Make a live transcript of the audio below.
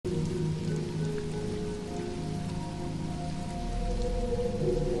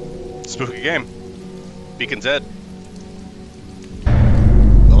Spooky game. Beacon's Dead.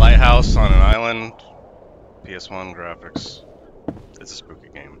 The lighthouse on an island. PS1 graphics. It's a spooky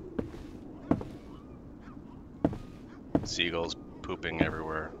game. Seagulls pooping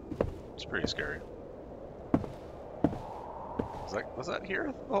everywhere. It's pretty scary. Was that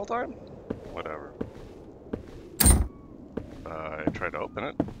here the whole time? Whatever. I tried to open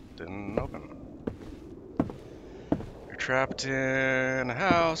it. Didn't open. You're trapped in a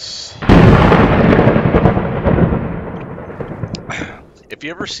house. If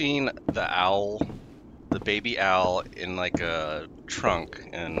you ever seen the owl, the baby owl in like a trunk,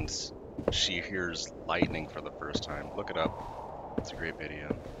 and she hears lightning for the first time, look it up. It's a great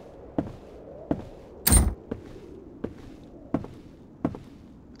video.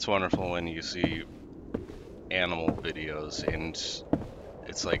 It's wonderful when you see animal videos and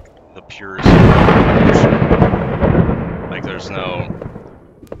it's like the purest emotion. Like there's no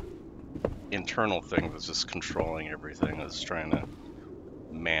internal thing that's just controlling everything. It's trying to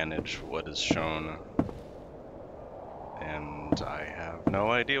manage what is shown. And I have no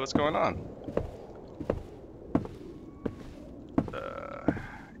idea what's going on.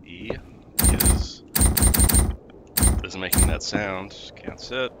 E is making that sound. Can't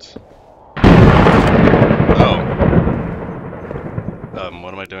sit. Oh.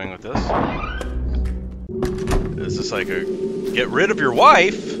 What am I doing with this? Is this like a get rid of your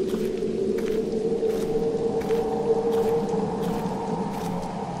wife?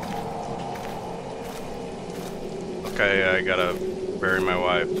 Okay, I gotta bury my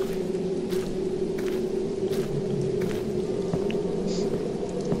wife.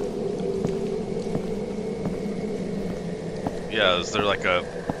 Yeah, is there like a...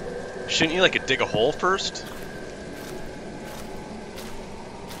 Shouldn't you like dig a hole first?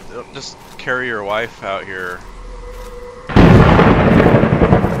 Don't just carry your wife out here.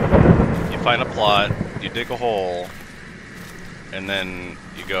 You find a plot, you dig a hole, and then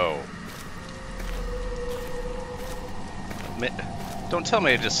you go. Don't tell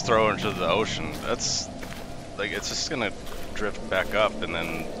me to just throw her into the ocean. That's like, it's just gonna drift back up and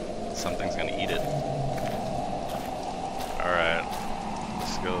then something's gonna eat it. Alright,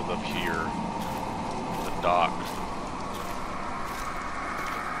 let's go up here. The dock.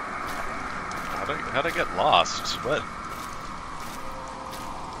 How'd I get lost? What?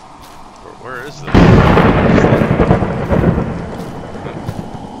 Where is this?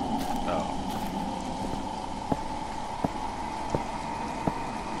 Oh.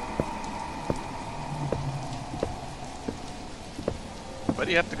 Why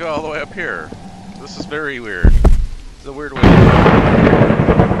do you have to go all the way up here? This is very weird. It's a weird way to do it.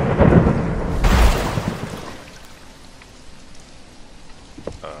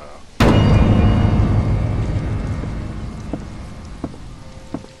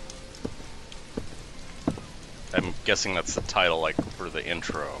 I'm guessing that's the title, like, for the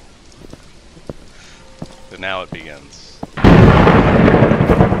intro. But now it begins.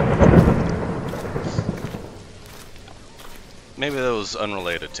 Maybe that was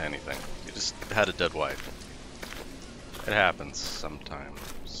unrelated to anything. You just had a dead wife. It happens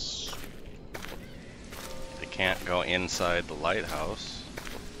sometimes. They can't go inside the lighthouse.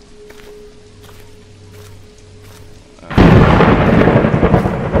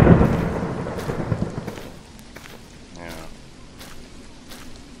 Yeah.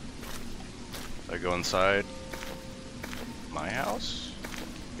 I go inside my house?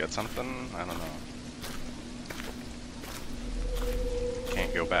 Get something? I don't know.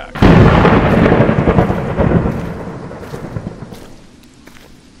 Can't go back.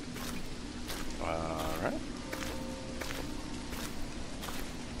 Alright.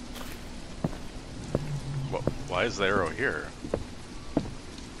 Why is the arrow here?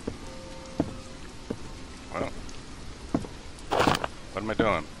 Well, what am I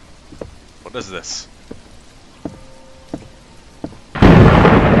doing? What is this?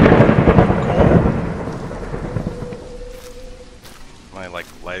 Like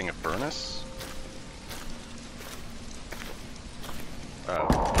lighting a furnace?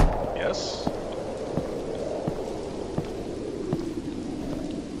 Yes?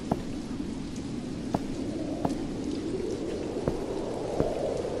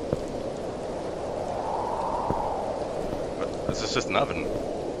 But this is just an oven.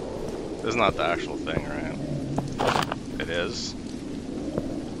 This is not the actual thing, right? It is.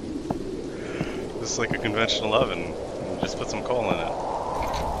 This is like a conventional oven. You just put some coal in it.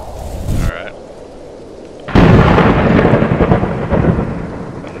 Alright.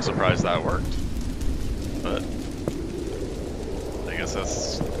 I'm surprised that worked. But I guess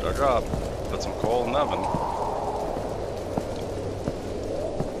that's our job. Put some coal in the oven.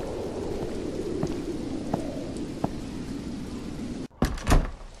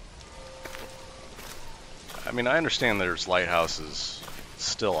 mean, I understand there's lighthouses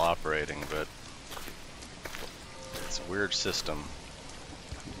still operating, but it's a weird system.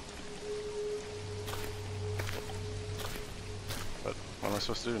 But what am I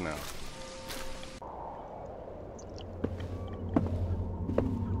supposed to do now?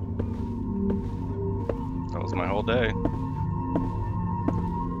 That was my whole day.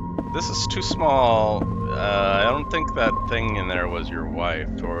 This is too small. I don't think that thing in there was your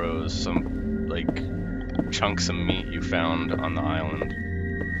wife, or it was some, like, chunks of meat you found on the island.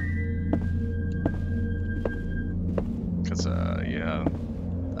 Because, yeah,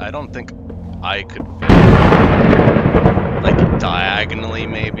 I don't think I could fit, like, diagonally,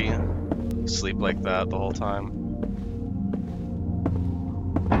 maybe, sleep like that the whole time.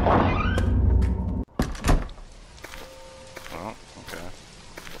 Well, okay.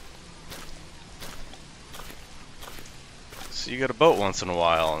 So you get a boat once in a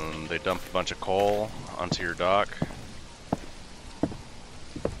while, and they dump a bunch of coal onto your dock.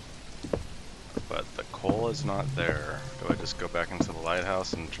 But the coal is not there. Do I just go back into the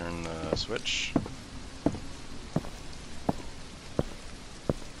lighthouse and turn the switch?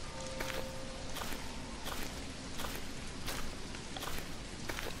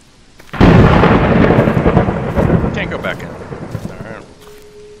 Can't go back in. Alright.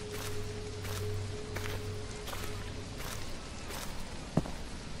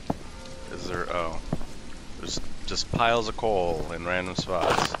 Is there... oh. There's just piles of coal in random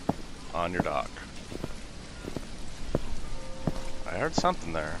spots on your dock. I heard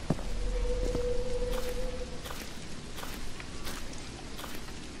something there.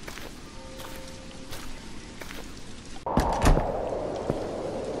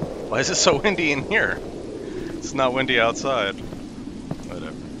 Why is it so windy in here? It's not windy outside.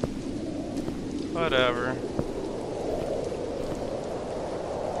 Whatever. Whatever.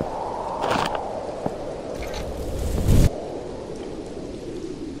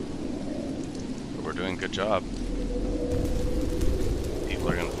 But we're doing a good job. People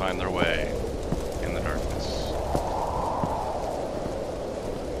are gonna find their way in the darkness.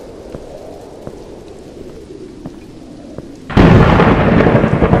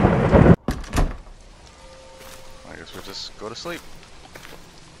 I guess we'll just go to sleep.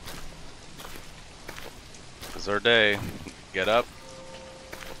 This is our day. Get up.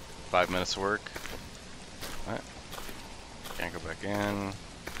 5 minutes of work. Alright. Can't go back in.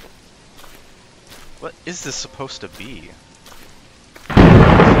 What is this supposed to be?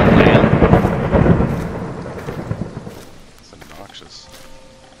 It's obnoxious.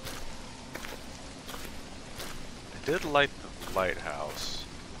 I did light the lighthouse.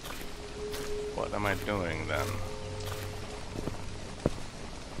 What am I doing then?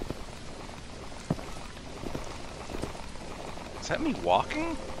 Is that me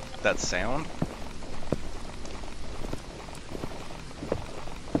walking? That sound?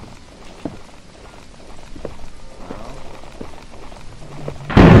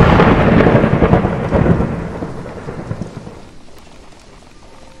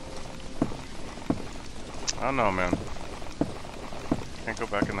 I don't know, man. Can't go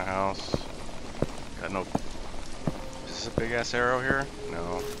back in the house. Got no... Is this a big ass arrow here?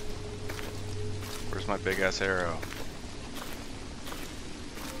 No. Where's my big ass arrow?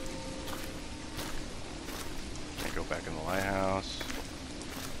 Can't go back in the lighthouse.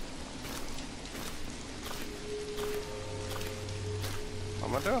 What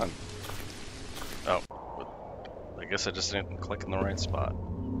am I doing? Oh. I guess I just didn't click in the right spot.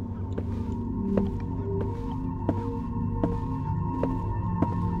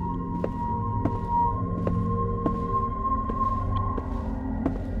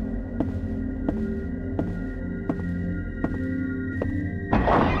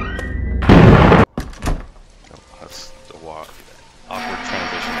 Awkward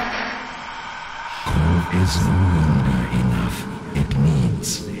transition. Coal is no longer enough. It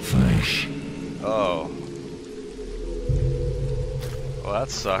needs flesh. Oh. Well, that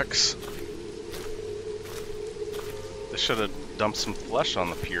sucks. They should have dumped some flesh on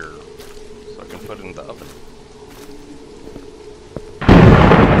the pier so I can put it in the oven.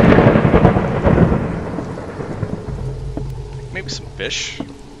 Maybe some fish.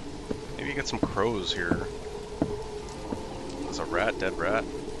 Maybe you get some crows here. There's a rat, dead rat.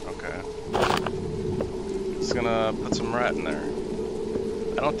 Okay. Just gonna put some rat in there.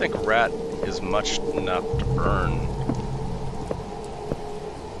 I don't think rat is much enough to burn.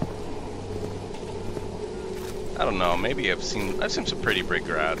 I don't know, maybe I've seen some pretty big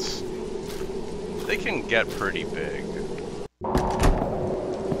rats. They can get pretty big.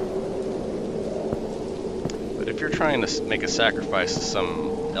 But if you're trying to make a sacrifice to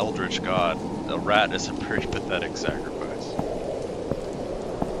some eldritch god, a rat is a pretty pathetic sacrifice.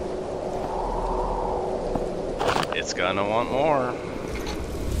 It's gonna want more.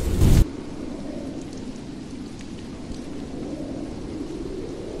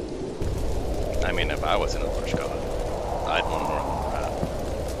 I mean, if I was an Elder God, I'd want more than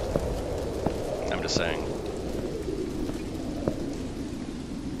that. I'm just saying.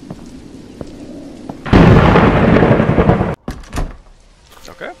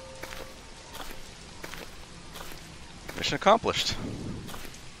 Okay. Mission accomplished.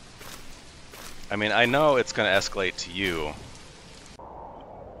 I mean, I know it's gonna escalate to you,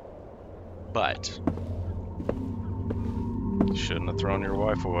 but you shouldn't have thrown your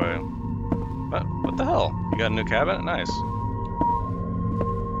wife away. What the hell? You got a new cabinet? Nice.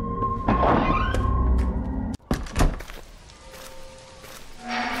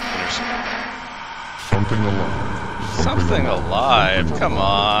 Something alive. Something alive? Come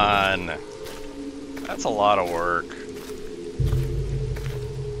on. That's a lot of work.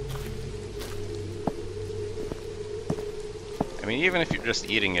 I mean, even if you're just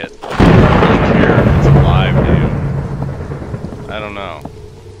eating it, you don't really care if it's alive, do you? I don't know.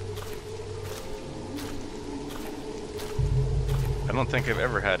 I don't think I've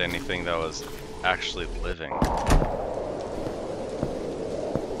ever had anything that was actually living.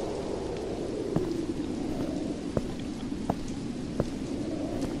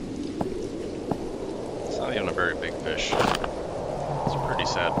 It's not even a very big fish. It's a pretty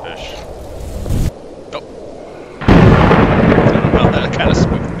sad fish. Oh. I don't know, that kind of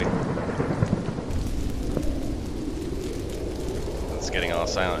spooked me. It's getting on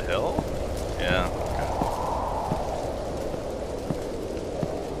Silent Hill? Yeah.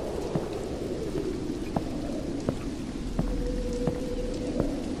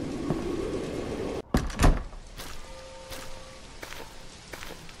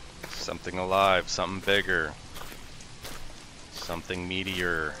 Something alive, something bigger, something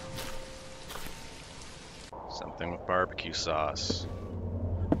meatier, something with barbecue sauce.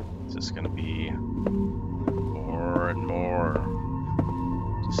 It's just gonna be more and more.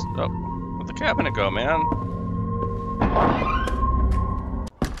 Just, oh, where'd the cabinet go, man?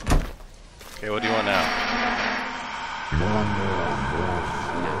 Okay, what do you want now?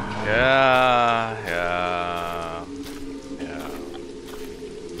 Yeah.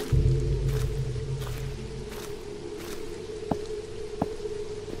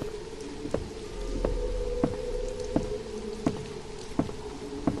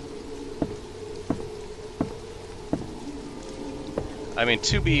 I mean,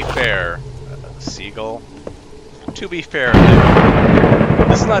 to be fair, seagull, to be fair,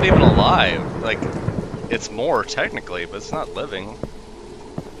 this is not even alive. Like, it's more technically, but it's not living.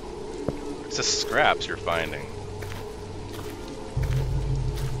 It's just scraps you're finding.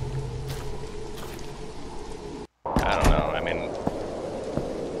 I don't know, I mean,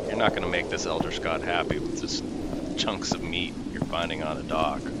 you're not gonna make this Elder Scott happy with just chunks of meat you're finding on a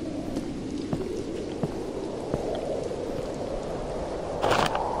dock.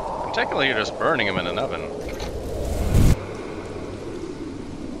 Technically, you're just burning them in an oven.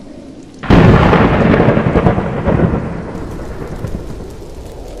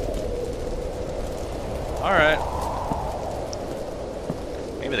 Alright.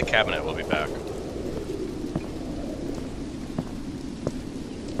 Maybe the cabinet will be back.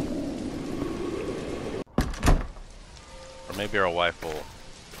 Or maybe our wife will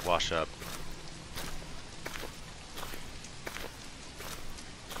wash up.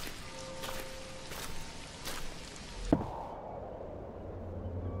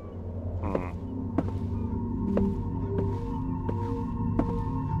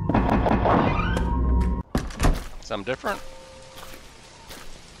 Something different?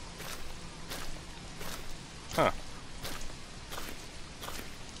 Huh.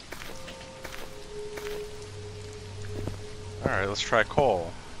 Alright, let's try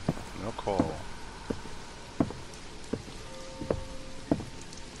coal. No coal.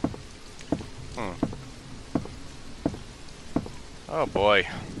 Oh boy.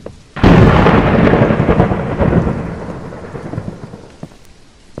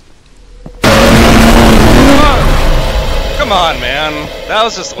 Come on, man. That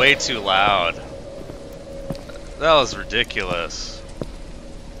was just way too loud. That was ridiculous.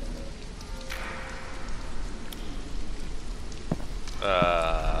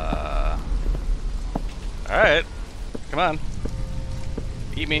 Alright. Come on.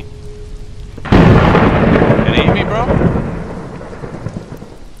 Eat me. Gonna eat me, bro?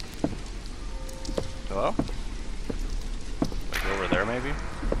 Hello? Like over there, maybe?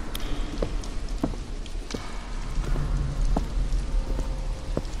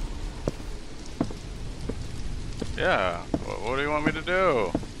 Yeah, what do you want me to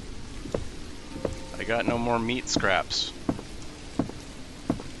do? I got no more meat scraps.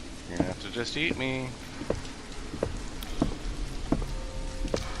 You're gonna have to just eat me.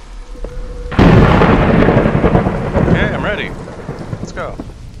 Okay, I'm ready. Let's go.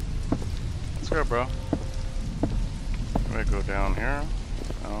 Let's go, bro. I'm gonna go down here.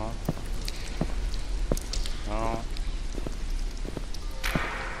 Oh. Oh.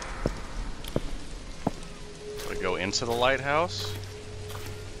 Do I go into the lighthouse?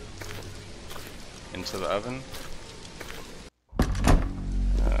 Into the oven?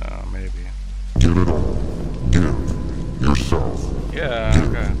 Maybe. Give it all. Give yourself. Yeah,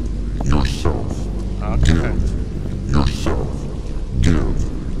 Give okay. yourself. Okay. Give yourself. Give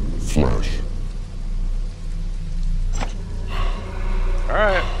flesh.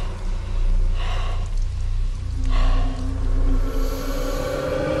 Alright.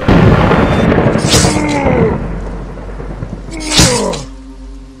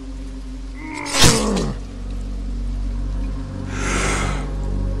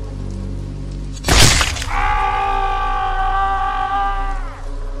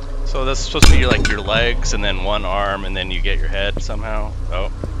 So that's supposed to be like your legs and then one arm and then you get your head somehow? Oh.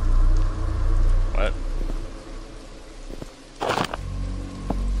 What?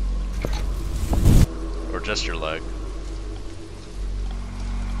 Or just your leg?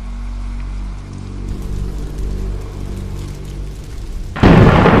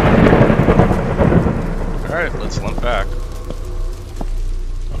 Alright, let's limp back.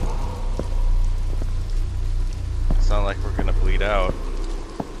 It's not like we're gonna bleed out.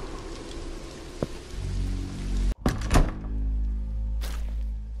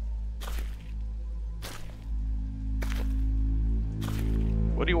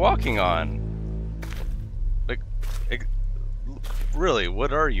 What are you walking on? Like, really,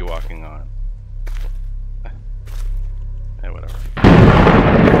 what are you walking on? Hey, whatever.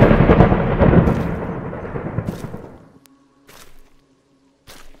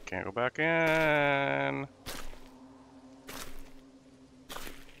 Can't go back in.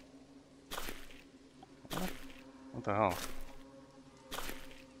 What the hell?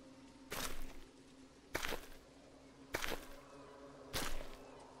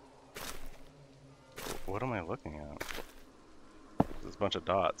 What am I looking at? There's a bunch of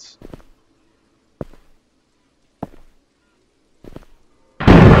dots.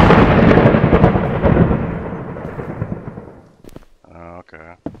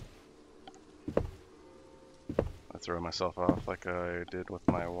 Okay. I throw myself off like I did with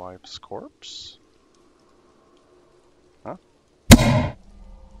my wife's corpse? Huh?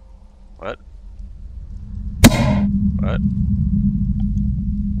 What? What?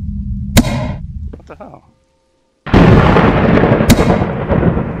 What the hell?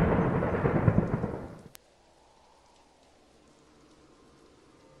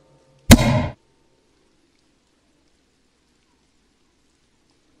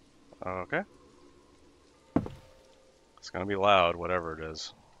 Okay. It's gonna be loud, whatever it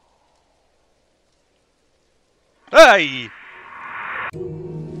is. Hey!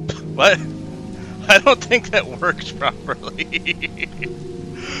 What? I don't think that worked properly.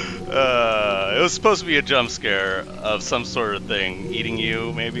 It was supposed to be a jump scare of some sort of thing eating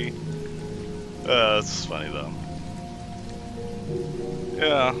you, maybe. It's funny though.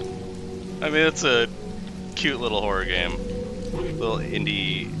 Yeah. I mean, it's a cute little horror game. Little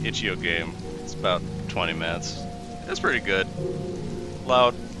indie itch.io game. It's about 20 minutes. It's pretty good.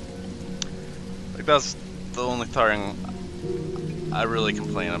 Loud. Like, that's the only thing I really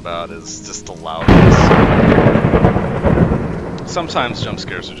complain about is just the loudness. Sometimes jump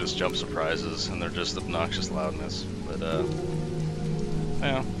scares are just jump surprises and they're just obnoxious loudness. But,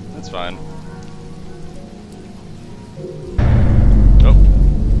 yeah, it's fine. Oh,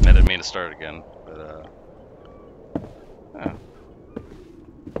 I didn't mean to start again, but, yeah.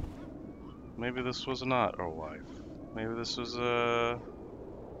 Maybe this was not our wife. Maybe this was,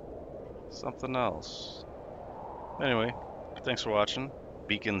 something else. Anyway, thanks for watching.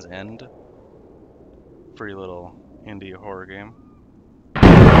 Beacon's End. Free little indie horror game.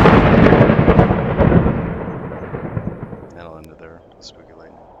 That'll end it there. Spooky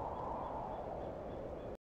lightning.